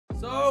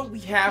So we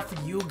have for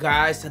you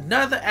guys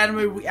another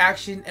anime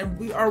reaction, and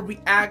we are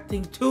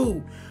reacting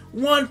to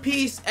One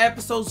Piece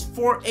episodes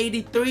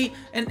 483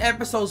 and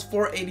episodes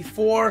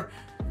 484.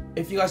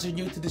 If you guys are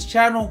new to this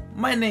channel,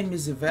 my name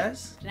is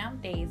𝐬𝐥𝐥𝐿. And I'm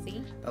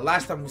Daisy. The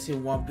last time we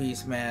seen One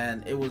Piece,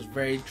 man, it was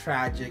very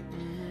tragic,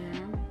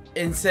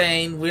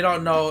 insane. We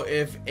don't know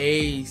if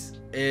Ace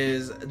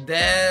is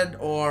dead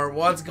or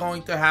what's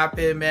going to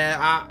happen,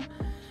 man.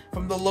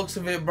 From the looks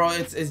of it, bro,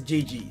 it's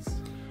GG's,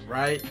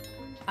 right?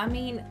 I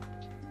mean,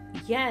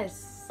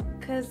 yes,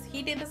 because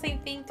he did the same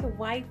thing to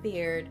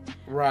WhiteBeard.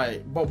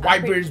 Right, but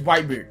WhiteBeard is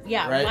WhiteBeard.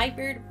 Yeah, right?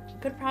 WhiteBeard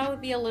could probably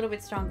be a little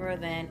bit stronger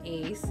than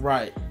Ace.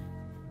 Right.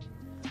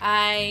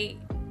 I'm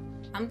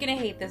gonna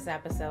hate this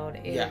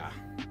episode if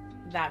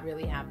that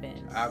really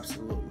happens.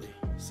 Absolutely.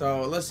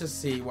 So let's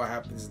just see what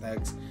happens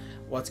next.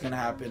 What's gonna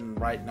happen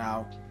right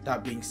now.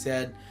 That being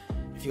said,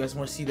 if you guys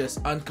want to see this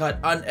uncut,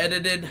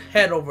 unedited,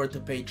 head over to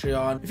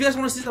Patreon. If you guys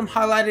want to see some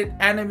highlighted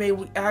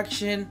anime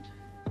reaction,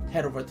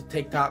 head over to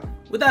TikTok.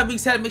 With that being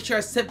said, make sure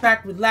I sit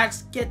back,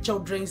 relax, get your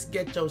drinks,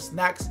 get your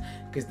snacks,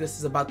 because this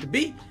is about to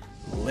be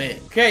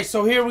lit. Okay,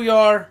 so here we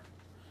are.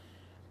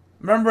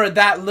 Remember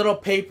that little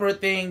paper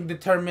thing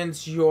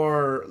determines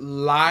your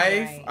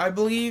life, right. I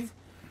believe.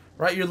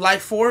 Right, your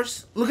life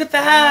force. Look at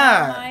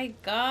that. Oh my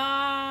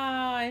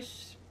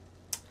gosh.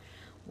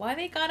 Why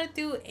they gotta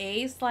do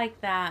Ace like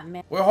that,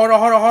 man? Wait, hold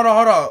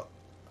on.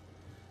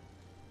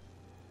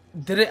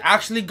 Did it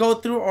actually go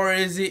through, or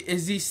is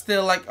he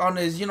still like on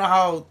his, you know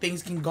how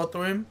things can go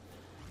through him?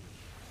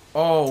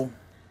 Oh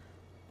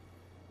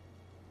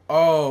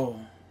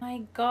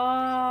My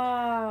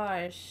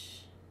gosh.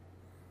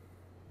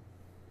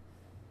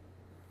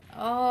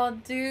 Oh,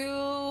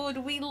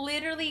 dude, we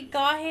literally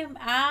got him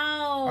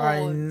out.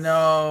 I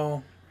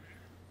know.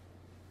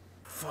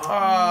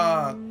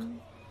 Fuck.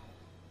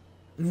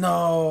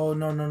 No.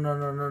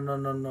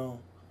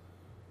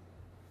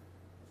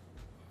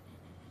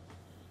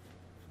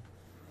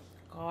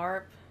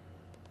 Garp.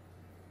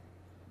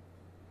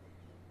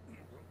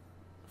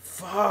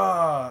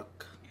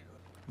 Fuck.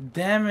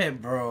 Damn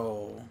it,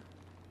 bro.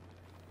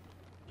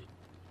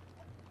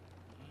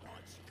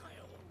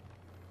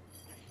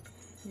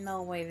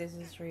 No way this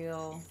is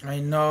real. I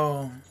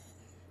know.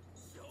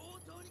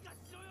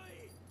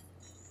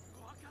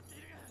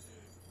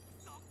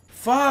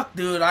 Fuck,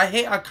 dude. I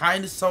hate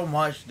𝐸𝐸𝐷 so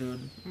much,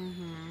 dude.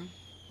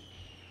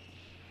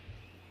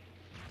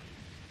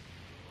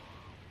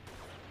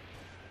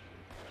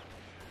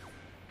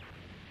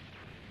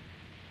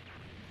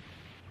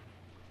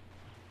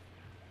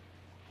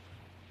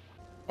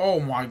 Oh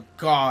my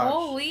gosh.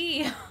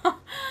 Holy.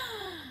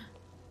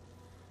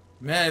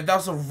 Man, if that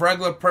was a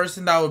regular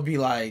person, that would be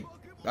like,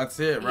 that's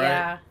it, right?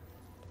 Yeah.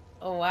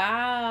 Oh,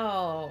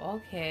 wow.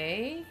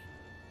 Okay.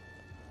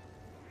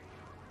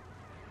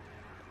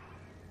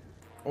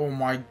 Oh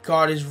my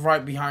god, he's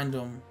right behind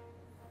him.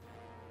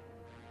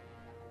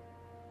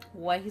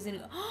 What? He's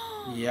in.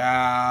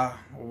 Yeah.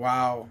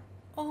 Wow.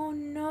 Oh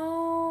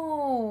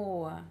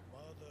no.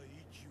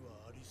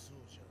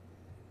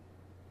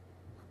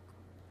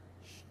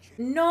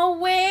 No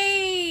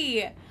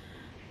way.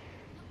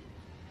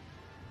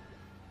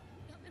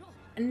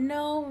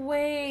 No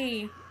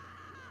way.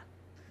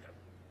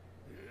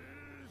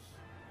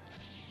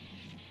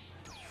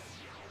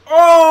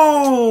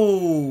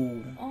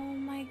 Oh! Oh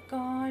my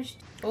gosh.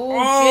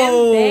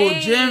 Oh,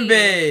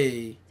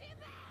 𝐸𝐸𝐷.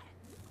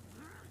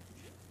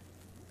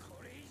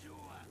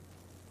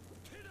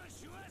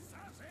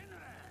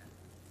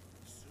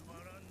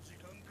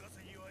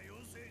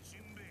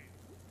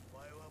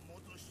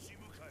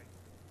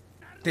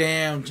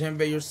 Damn,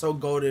 𝐸𝐸𝐷, you're so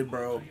goated,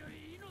 bro.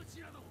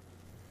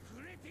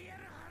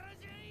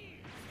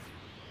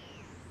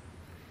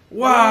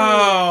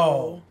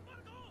 Wow.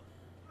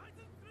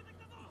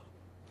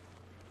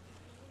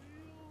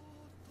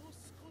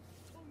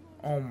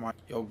 Oh my.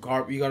 Yo,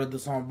 Garp, you gotta do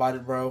something about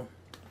it, bro.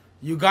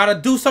 You gotta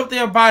do something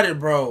about it,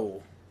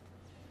 bro.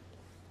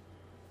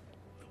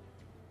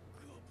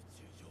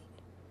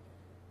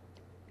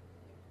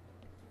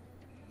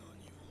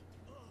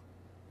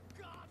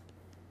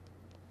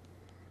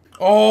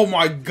 Oh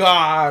my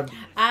god.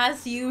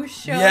 As you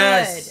should.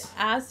 Yes.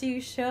 As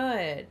you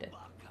should.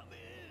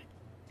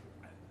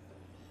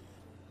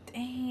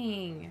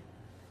 Dang.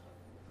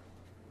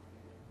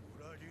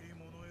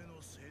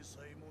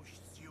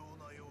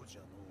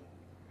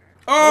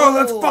 Oh,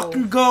 let's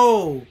fucking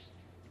go.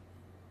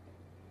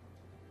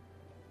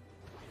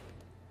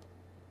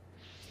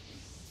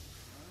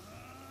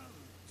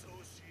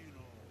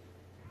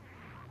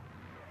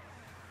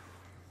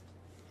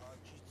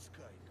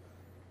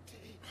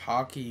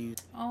 Hockey.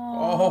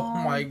 Oh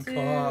my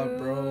god,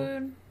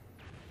 bro.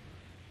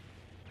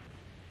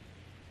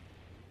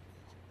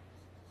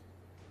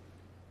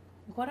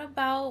 What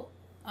about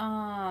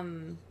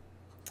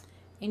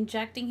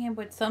injecting him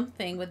with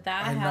something? Would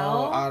that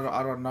help?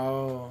 I don't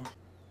know.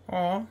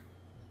 Oh.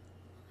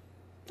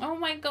 Oh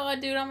my god,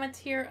 dude, I'm gonna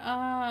tear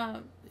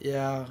up.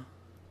 Yeah.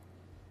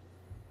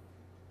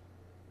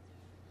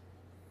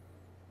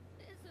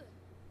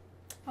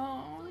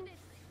 Oh.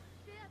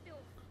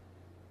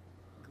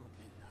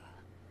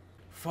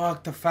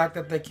 Fuck, the fact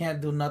that they can't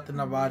do nothing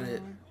about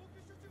it.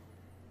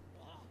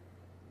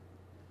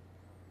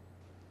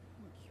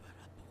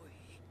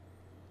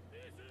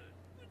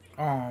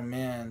 Oh,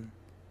 man.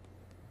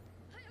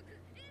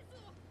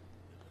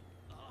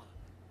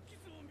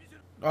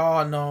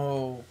 Oh,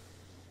 no.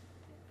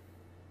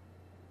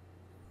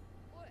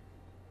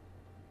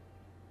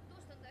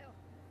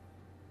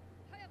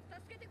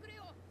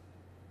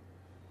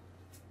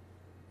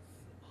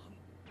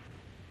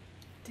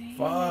 Dang.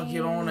 Fuck,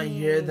 you don't want to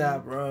hear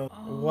that, bro.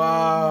 Oh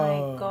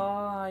Wow. my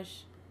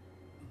gosh.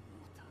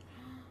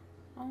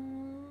 Oh.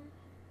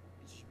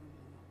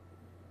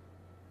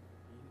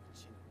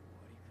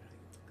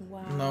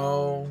 Wow.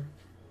 No.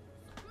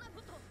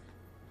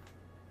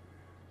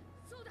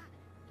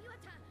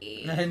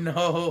 I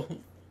know.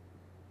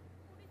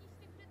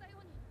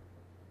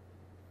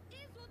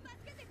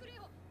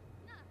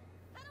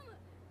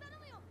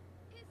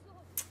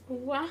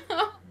 Wow.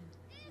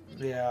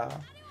 Yeah.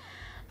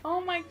 Oh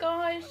my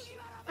gosh.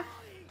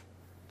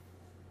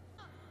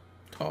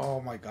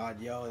 Oh my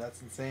god, yo,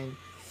 that's insane.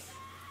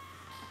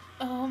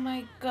 Oh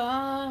my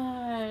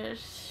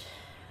gosh.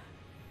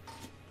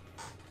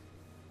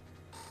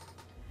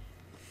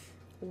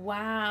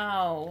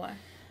 Wow.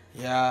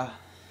 Yeah.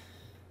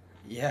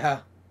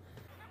 Yeah.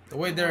 The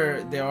way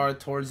they are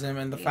towards him,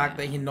 and the fact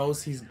that he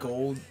knows he's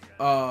Gold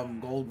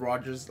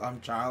Roger's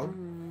child.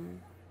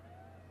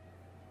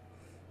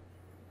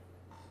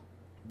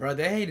 Bro,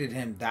 they hated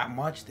him that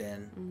much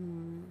then.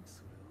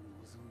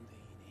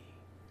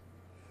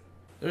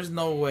 There's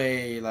no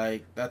way,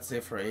 like, that's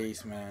it for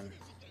Ace, man.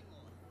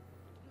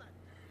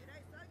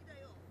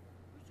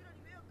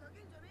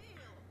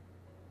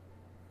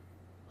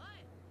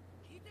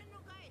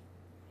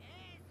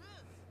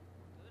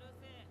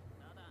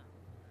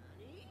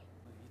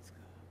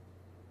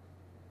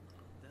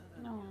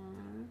 No.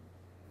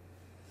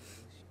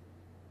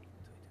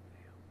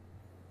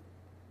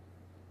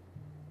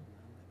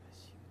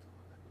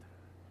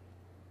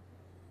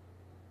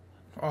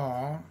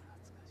 Aw.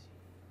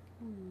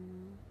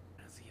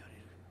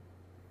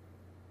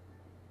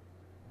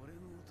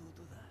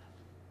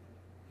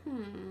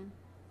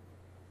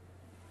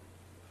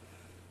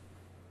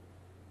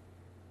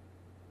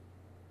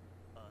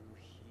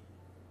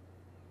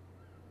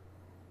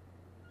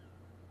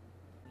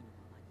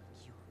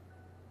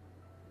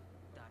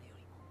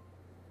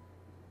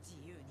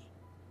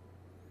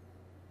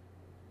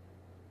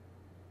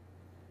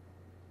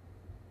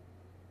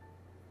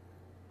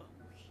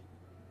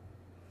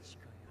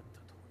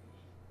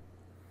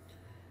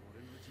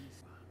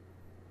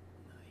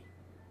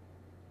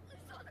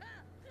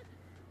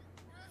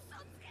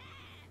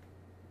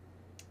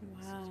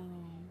 Wow.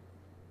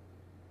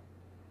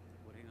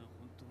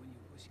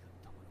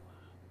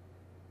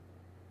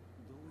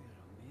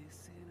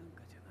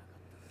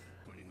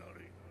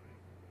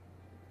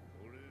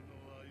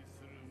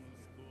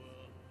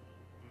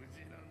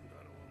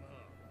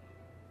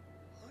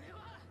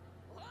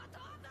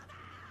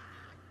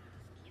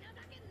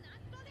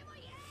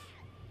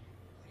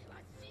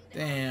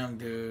 Damn,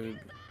 dude.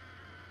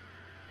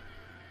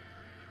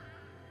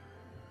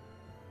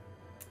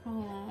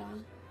 Oh.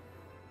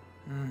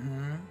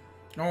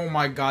 Oh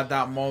my god,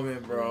 that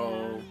moment,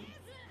 bro.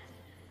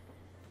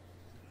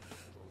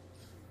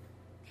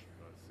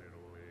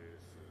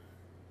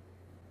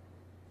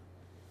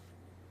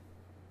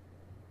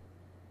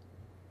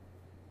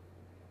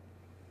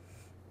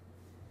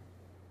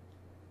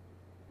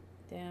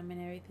 Yeah. Damn,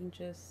 and everything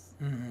just.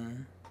 No.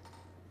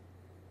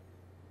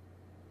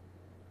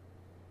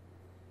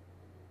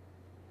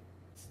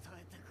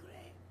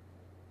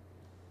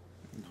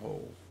 No.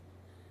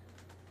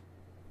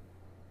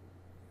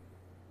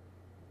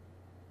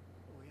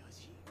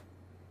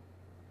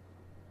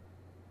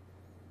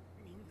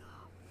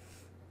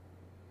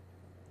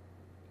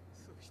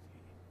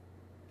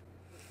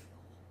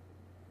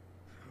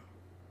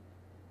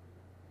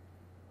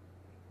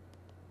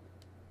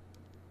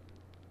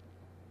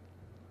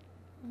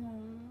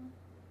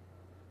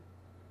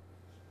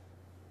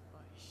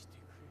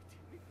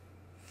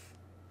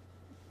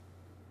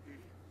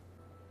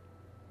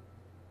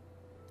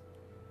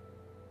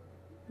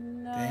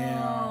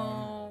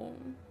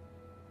 Damn.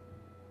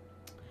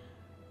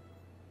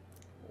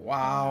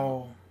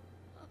 Wow.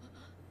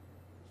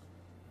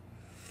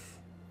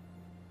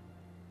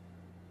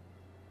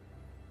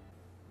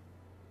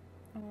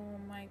 Oh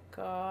my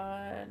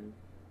god.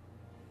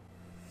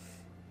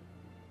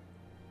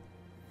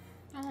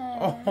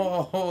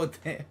 Oh. Oh,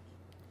 damn.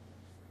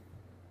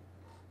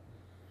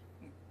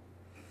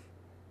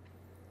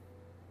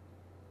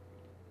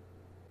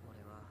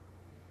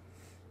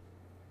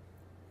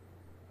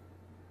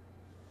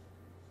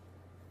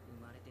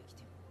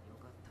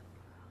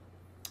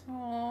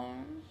 Oh.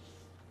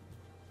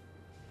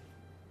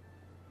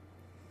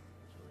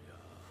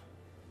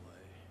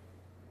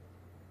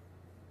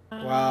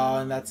 Wow,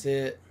 and that's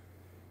it.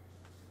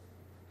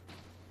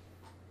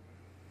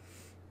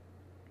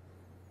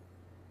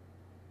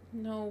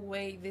 No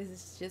way this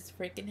is just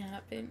freaking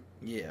happened.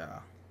 Yeah.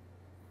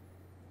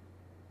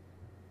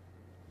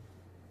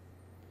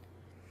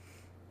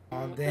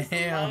 Oh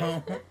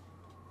damn.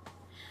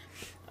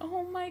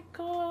 Oh my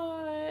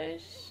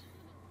gosh.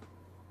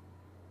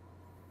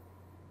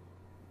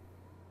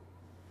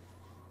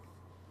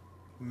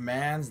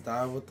 Man's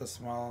died with a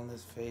smile on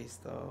his face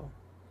though.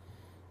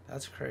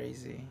 That's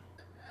crazy.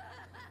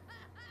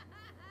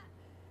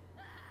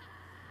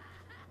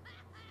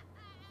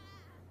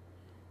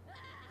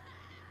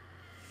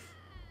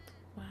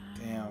 Wow.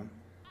 Damn.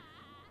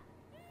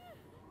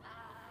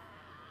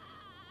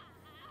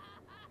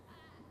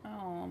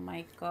 Oh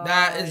my god.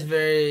 That is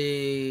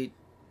very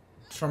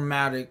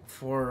traumatic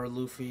for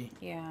Luffy.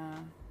 Yeah.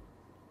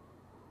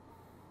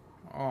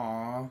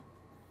 Aww.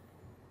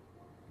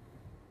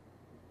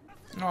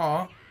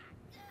 Aww.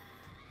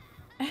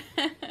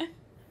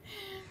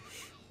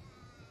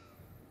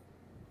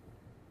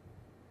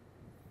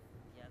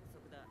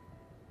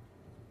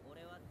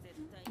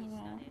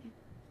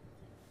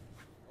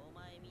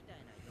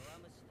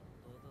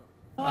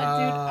 Oh,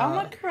 dude, I'm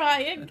gonna cry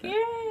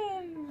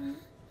again.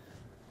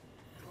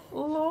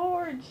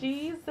 Lord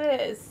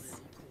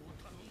Jesus.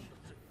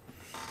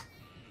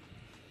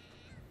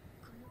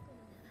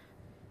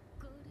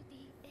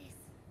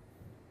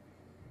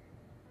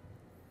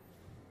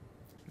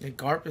 The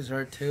Garp is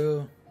hurt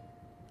too.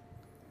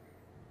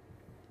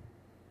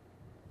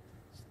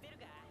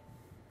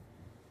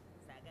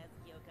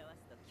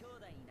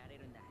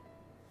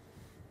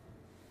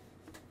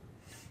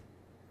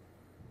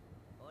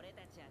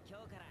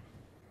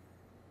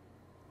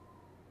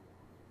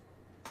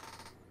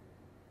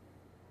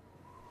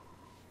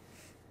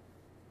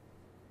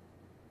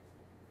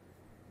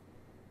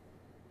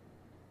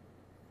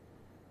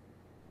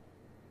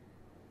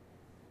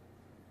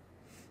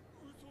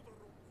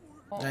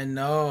 I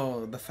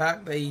know. The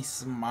fact that he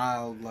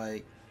smiled,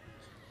 like,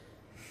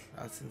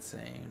 that's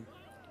insane.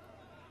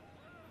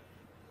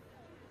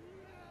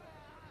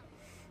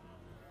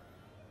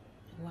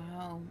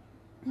 Wow.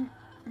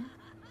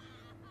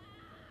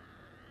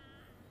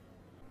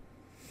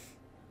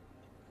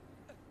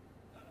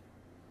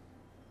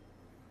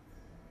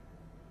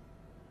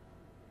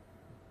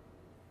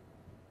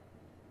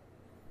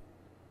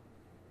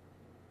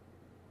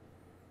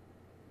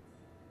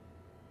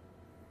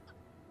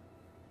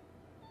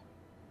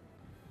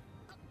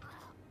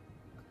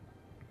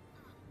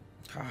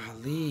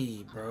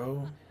 Golly,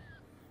 bro.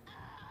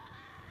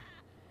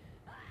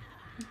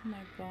 Oh my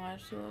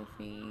gosh,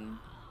 Luffy.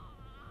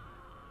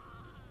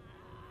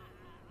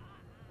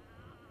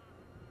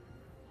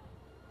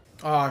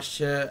 Oh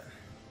shit.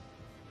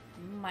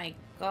 Oh my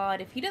god,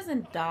 if he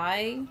doesn't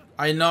die.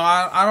 I know.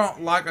 I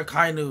don't like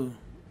𝐸𝐤𝐚𝐥.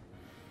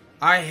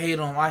 I hate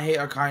him. I hate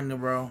𝐸𝐤𝐚𝐥,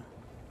 bro.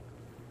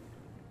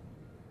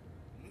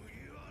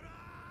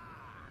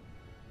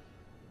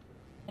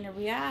 Gonna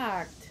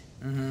react.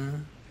 Mm-hmm.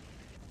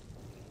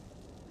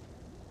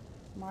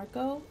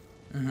 Marco?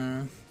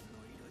 Mm-hmm.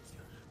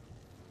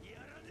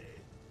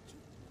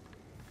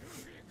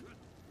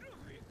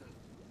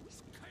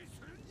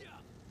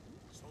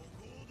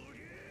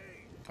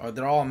 Oh,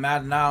 they're all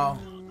mad now.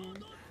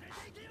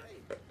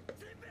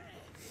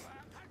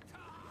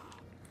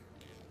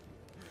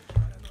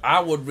 I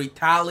would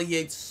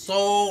retaliate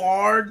so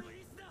hard.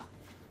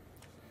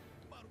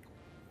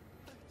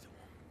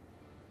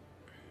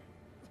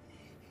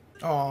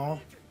 Oh.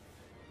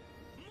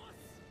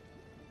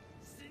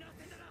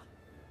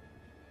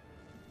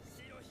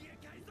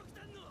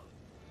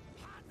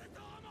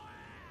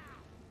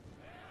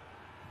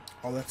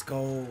 Oh, let's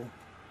go.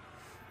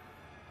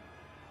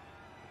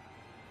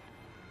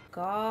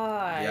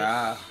 Gosh.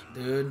 Yeah,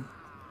 dude.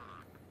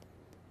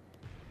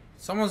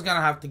 Someone's gonna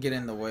have to get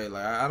in the way.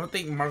 Like, I don't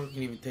think Marco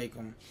can even take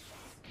him.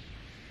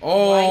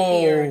 Oh.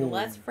 WhiteBeard,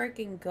 let's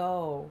freaking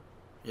go.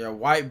 Yeah,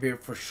 WhiteBeard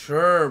for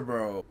sure,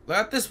 bro. Like,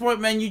 at this point,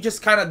 man, you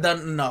just kind of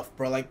done enough,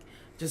 bro. Like,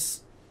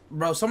 just,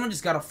 bro, someone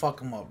just gotta fuck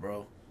him up,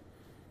 bro.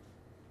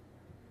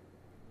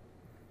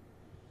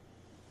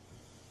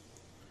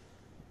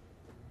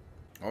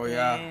 Oh,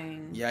 yeah.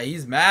 Dang. Yeah,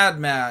 he's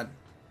mad.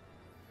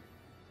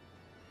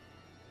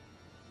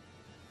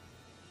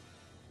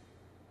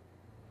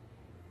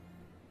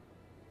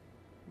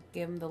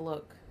 Give him the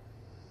look.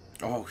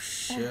 Oh,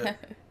 shit.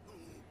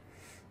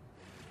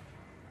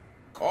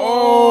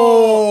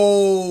 Oh!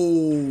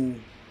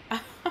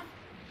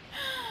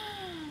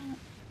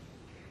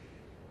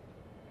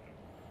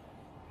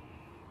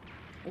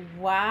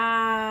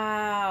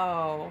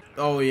 Wow.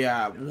 Oh,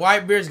 yeah.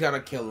 WhiteBeard's gotta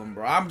kill him,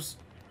 bro. If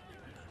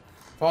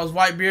I was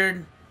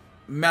WhiteBeard,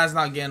 man's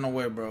not getting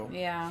away, bro.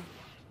 Yeah.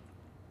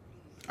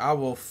 I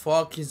will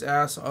fuck his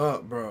ass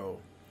up, bro.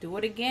 Do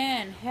it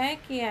again. Heck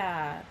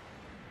yeah.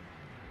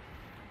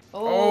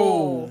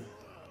 Oh.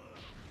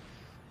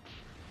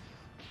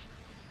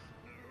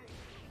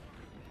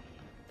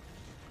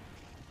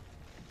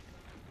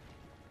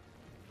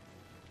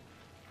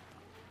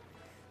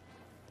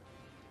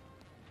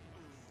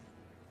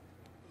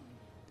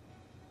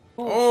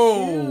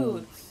 Oh,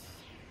 shoot.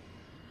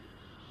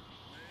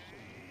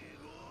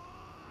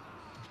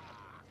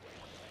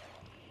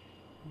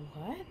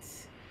 What?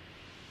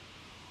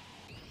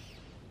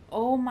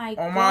 Oh my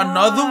god. Oh my,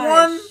 another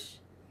one?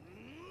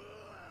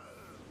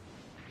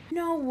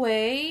 No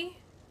way.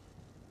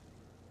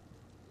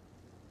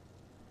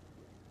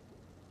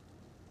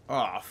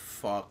 Oh,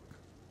 fuck.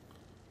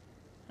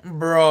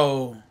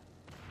 Bro.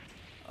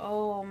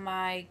 Oh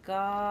my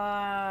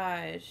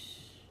gosh.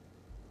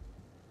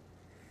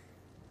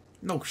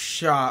 No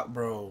shot,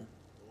 bro.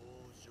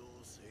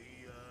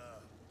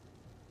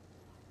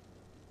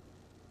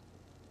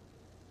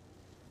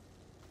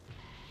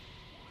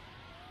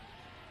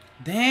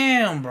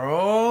 Damn,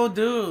 bro,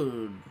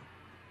 dude.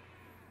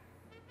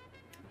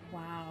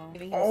 Wow.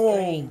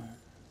 Oh.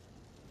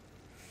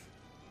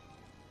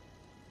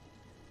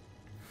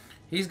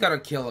 He's gotta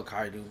kill a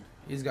Kaido.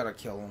 He's gotta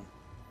kill him.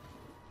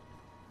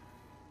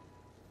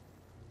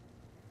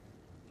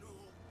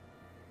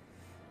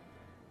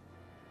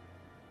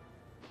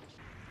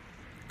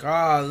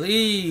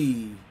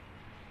 Golly.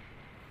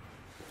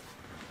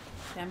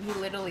 Damn, he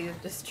literally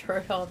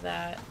destroyed all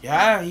that.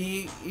 Yeah,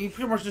 he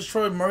pretty much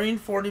destroyed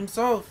Marineford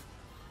himself.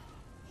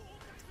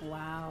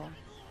 Wow.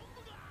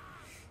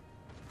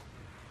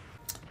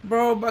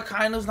 Bro, but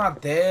Kaido's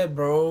not dead,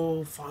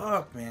 bro.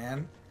 Fuck,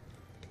 man.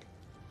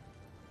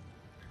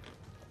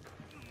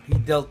 He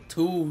dealt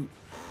two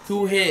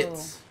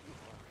hits.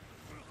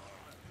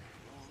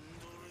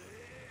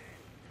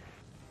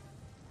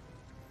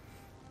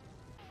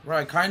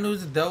 Right,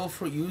 Kaido's a devil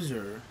fruit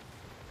user.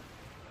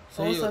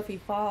 So also, if he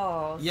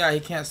falls. Yeah, he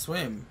can't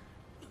swim.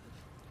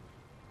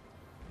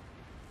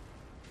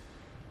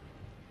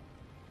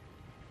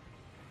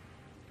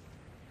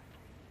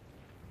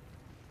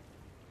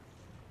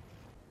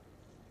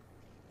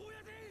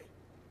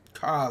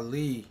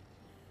 Golly.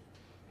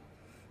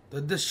 The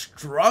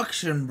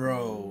destruction,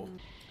 bro.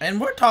 And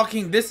we're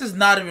talking, this is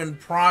not even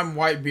prime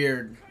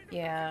Whitebeard.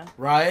 Yeah.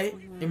 Right?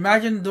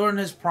 Imagine during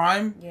his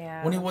prime.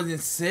 Yeah. When he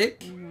wasn't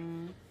sick.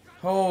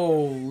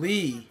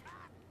 Holy.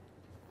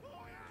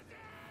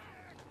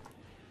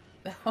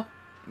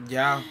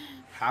 Yeah.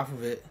 Half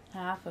of it.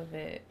 Half of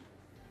it.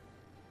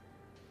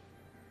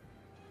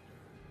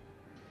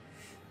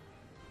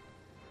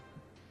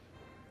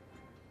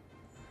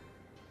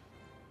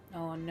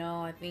 Oh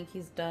no, I think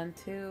he's done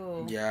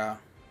too. Yeah.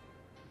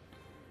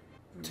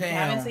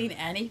 Damn. Haven't seen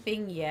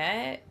anything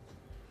yet.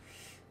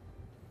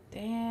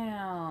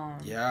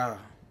 Damn. Yeah.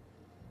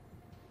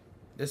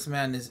 This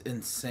man is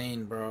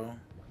insane, bro.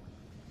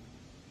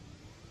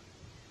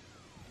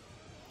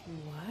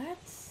 What?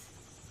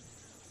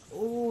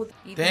 Oh,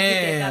 you think he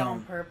did that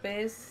on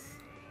purpose?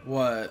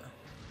 What?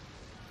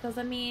 Because,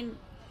 I mean,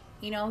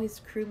 you know, his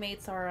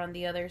crewmates are on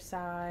the other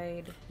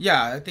side.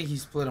 Yeah, I think he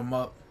split them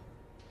up.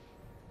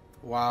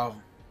 Wow.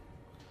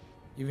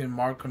 Even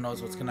Marco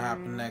knows what's gonna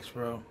happen next,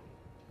 bro.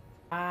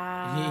 He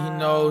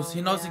knows.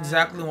 He knows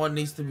exactly what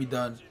needs to be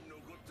done.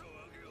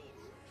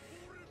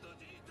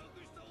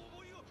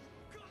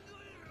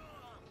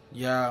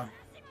 Yeah.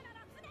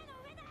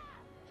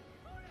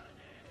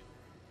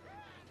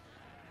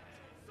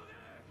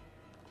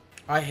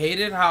 I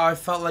hated how I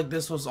felt like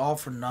this was all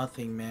for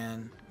nothing,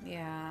 man.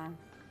 Yeah.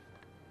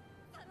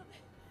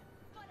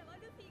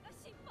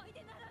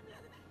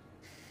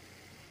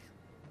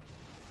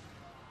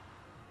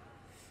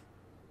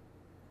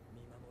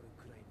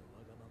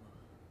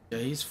 Yeah,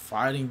 he's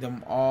fighting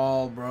them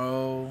all,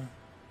 bro.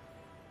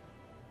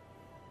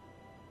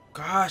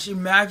 Gosh,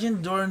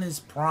 imagine during his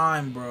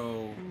prime,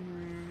 bro.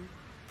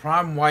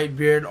 Prime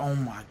Whitebeard. Oh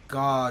my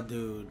god,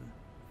 dude.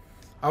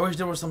 I wish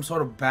there was some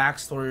sort of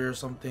backstory or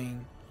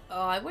something.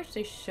 Oh, I wish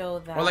they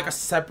showed that. Or like a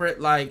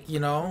separate, like, you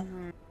know.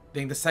 I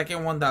think the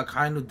second one that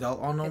kind of dealt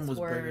on him was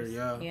worse. bigger,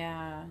 yeah.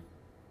 Yeah.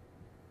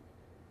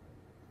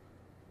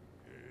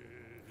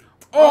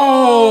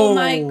 Oh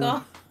my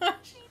gosh.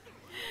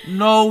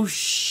 No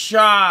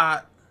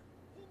shot.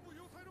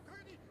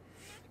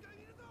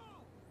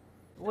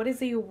 What does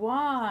he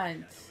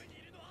want?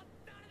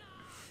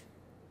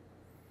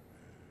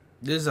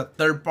 This is a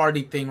third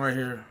party thing right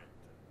here.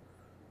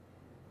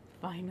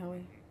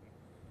 Finally.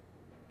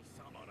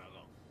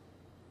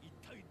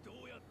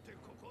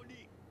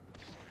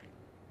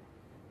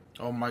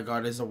 Oh my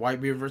god, is a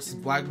Whitebeard versus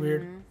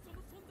Blackbeard?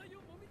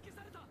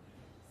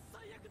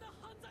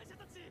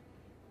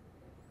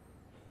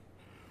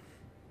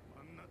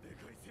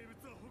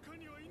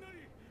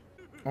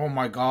 Oh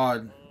my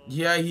god.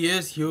 Yeah, he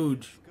is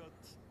huge.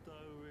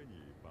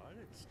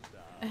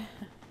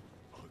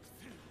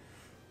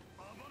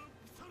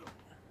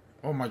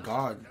 Oh my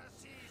god.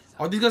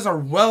 All these guys are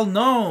well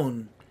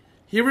known.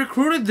 He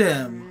recruited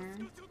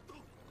them.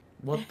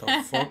 What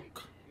the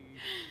fuck?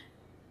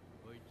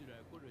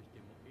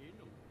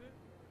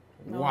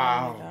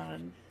 Wow. Oh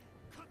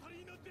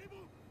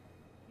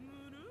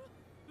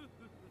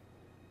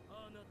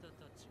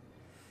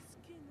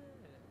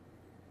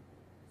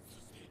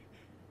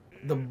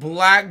the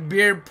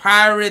Blackbeard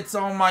Pirates.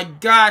 Oh my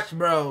gosh,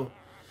 bro.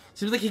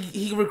 Seems like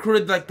he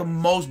recruited like the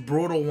most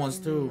brutal ones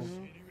too.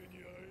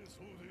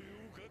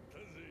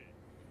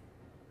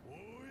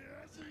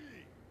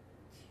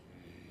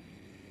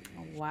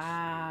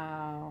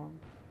 Wow.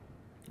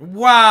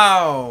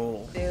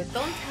 Wow. Dude,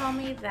 don't tell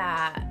me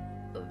that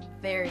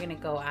they're gonna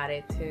go at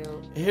it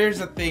too. Here's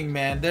the thing,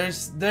 man.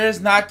 There's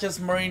not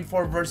just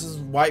Marineford versus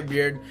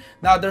Whitebeard.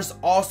 Now there's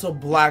also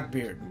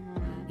Blackbeard.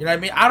 You know what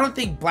I mean? I don't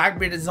think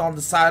Blackbeard is on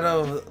the side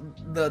of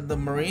the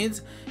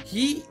Marines.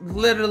 He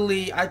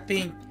literally, I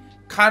think,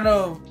 kind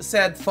of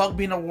said, "Fuck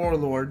being a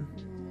warlord,"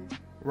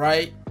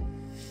 right?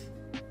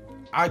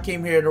 I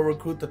came here to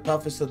recruit the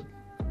toughest of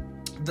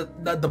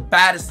the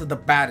baddest of the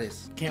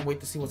baddest. Can't wait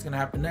to see what's gonna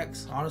happen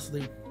next,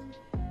 honestly.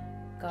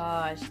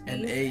 Gosh,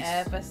 And these Ace.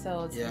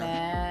 episodes,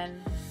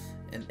 man.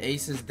 And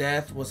Ace's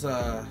death was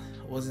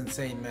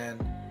insane, man.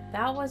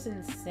 That was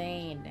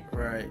insane.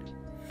 Right.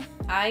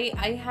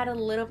 I had a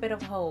little bit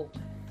of hope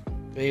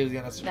But he was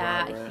gonna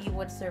survive, that right? he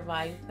would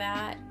survive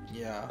that.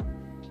 Yeah.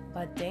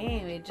 But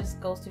damn, it just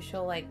goes to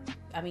show, like,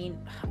 I mean,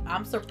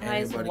 I'm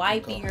surprised Anybody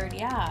can go. Whitebeard,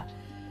 yeah.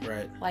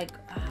 Right. Like,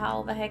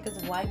 how the heck is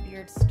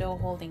Whitebeard still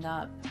holding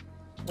up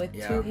with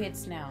Yeah. 2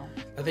 hits now?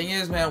 The thing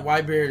is, man,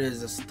 Whitebeard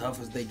is as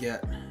tough as they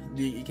get.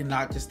 You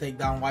cannot just take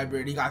down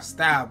Whitebeard. He got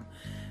stabbed.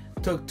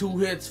 Took 2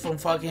 hits from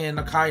fucking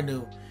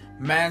Akainu.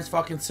 Man's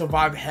fucking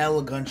survived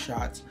hella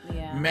gunshots.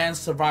 Yeah. Man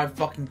survived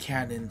fucking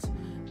cannons.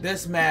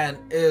 This man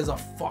is a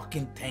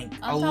fucking tank.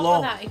 On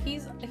alone. top of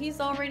that, he's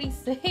already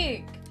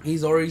sick.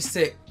 He's already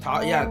sick.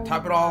 Top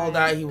it all of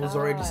that, he was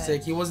already gosh.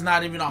 sick. He was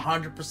not even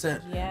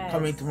 100% Yes.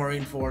 coming to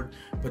Marineford.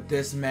 But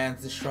this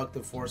man's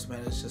destructive force, man,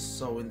 is just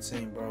so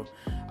insane, bro.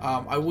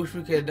 I wish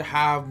we could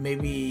have,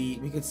 maybe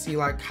we could see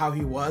like how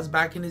he was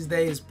back in his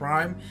day, his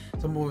prime,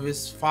 some of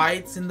his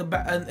fights in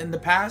the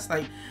past.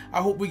 Like,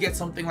 I hope we get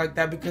something like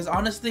that, because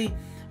honestly,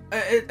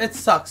 it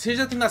sucks. Here's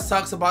the thing that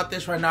sucks about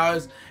this right now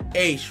is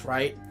Ace,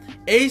 right?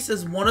 Ace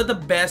is one of the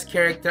best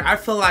character. I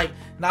feel like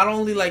not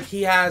only like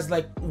he has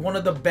like one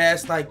of the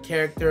best like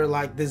character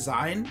like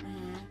design,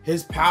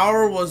 his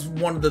power was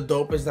one of the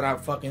dopest that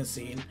I've fucking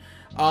seen.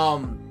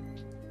 And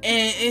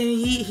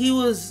he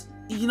was,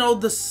 you know,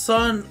 the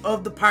son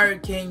of the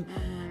Pirate King,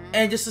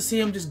 and just to see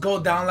him just go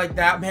down like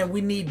that, man,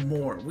 we need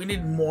more. We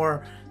need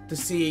more to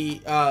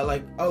see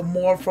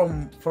more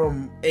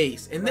from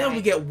Ace. And then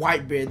we get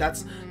Whitebeard.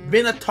 That's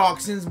been a talk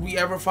since we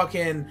ever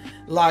fucking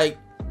like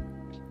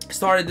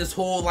started this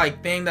whole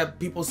like thing that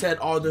people said,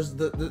 oh, there's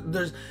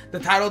the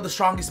title of the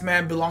strongest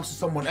man belongs to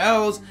someone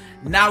else.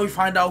 Now we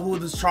find out who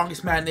the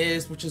strongest man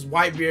is, which is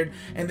Whitebeard,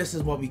 and this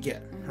is what we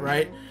get,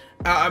 right?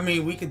 I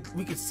mean, we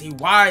could see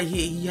why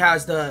he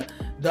has the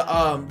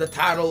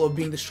title of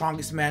being the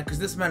strongest man, because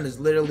this man is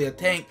literally a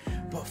tank.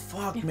 But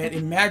fuck, man,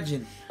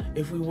 imagine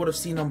if we would have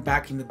seen him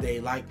back in the day.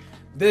 Like,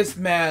 this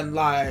man,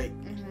 like,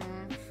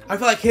 I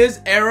feel like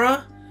his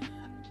era,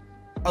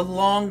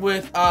 along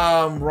with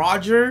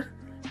Roger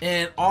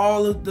and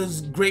all of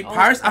those great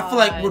pirates, I feel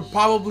like we're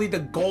probably the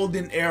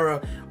golden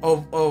era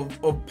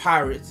of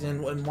pirates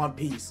in One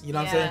Piece. You know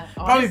what I'm saying?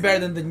 Probably honestly,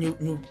 better than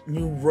the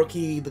new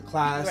rookie, the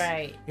class.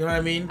 Right. You know what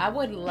I mean? I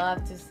would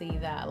love to see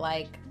that,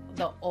 like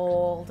the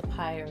old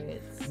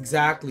pirates.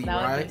 Exactly. That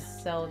right. would be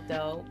so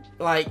dope.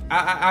 Like,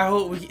 I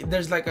hope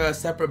there's like a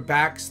separate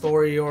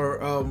backstory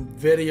or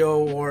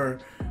video or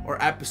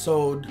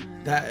episode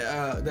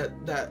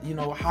that you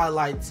know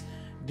highlights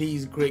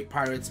these great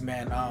pirates,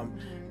 man.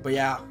 But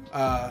yeah,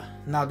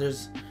 now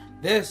there's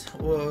this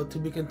to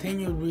be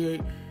continued.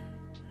 We,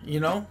 you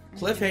know,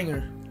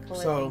 cliffhanger.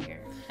 So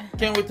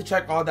can't wait to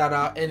check all that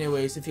out.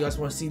 Anyways, if you guys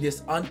want to see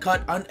this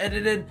uncut,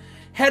 unedited,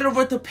 head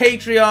over to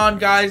Patreon,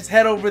 guys.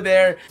 Head over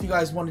there. If you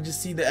guys want to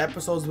just see the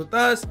episodes with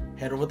us,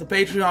 head over to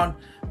Patreon.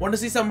 Want to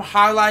see some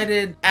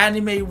highlighted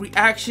anime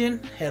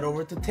reaction? Head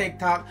over to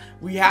TikTok.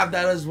 We have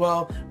that as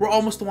well. We're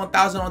almost to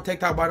 1,000 on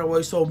TikTok, by the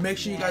way. So make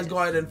sure you guys go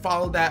ahead and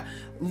follow that.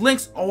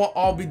 Links will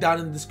all be down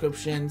in the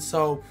description.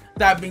 So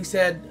that being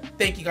said,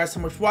 thank you guys so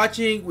much for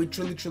watching. We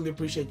truly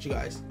appreciate you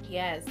guys.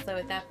 Yes, so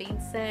with that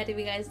being said, if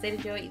you guys did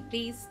enjoy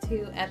these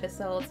 2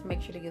 episodes,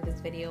 make sure to give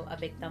this video a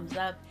big thumbs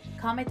up.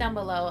 Comment down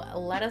below.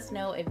 Let us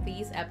know if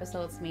these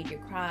episodes made you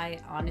cry.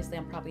 Honestly,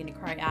 I'm probably gonna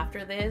cry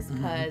after this,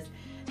 because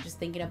just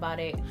thinking about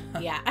it,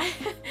 yeah.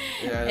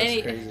 Yeah,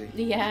 that's crazy.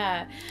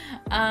 Yeah.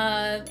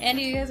 And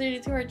if you guys are new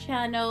to our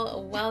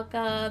channel,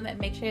 welcome.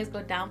 Make sure you guys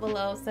go down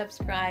below,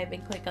 subscribe,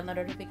 and click on the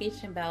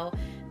notification bell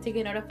to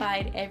get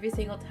notified every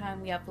single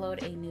time we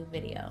upload a new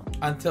video.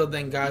 Until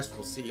then, guys,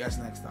 we'll see you guys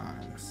next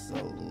time.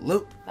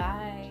 Salute.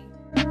 Bye.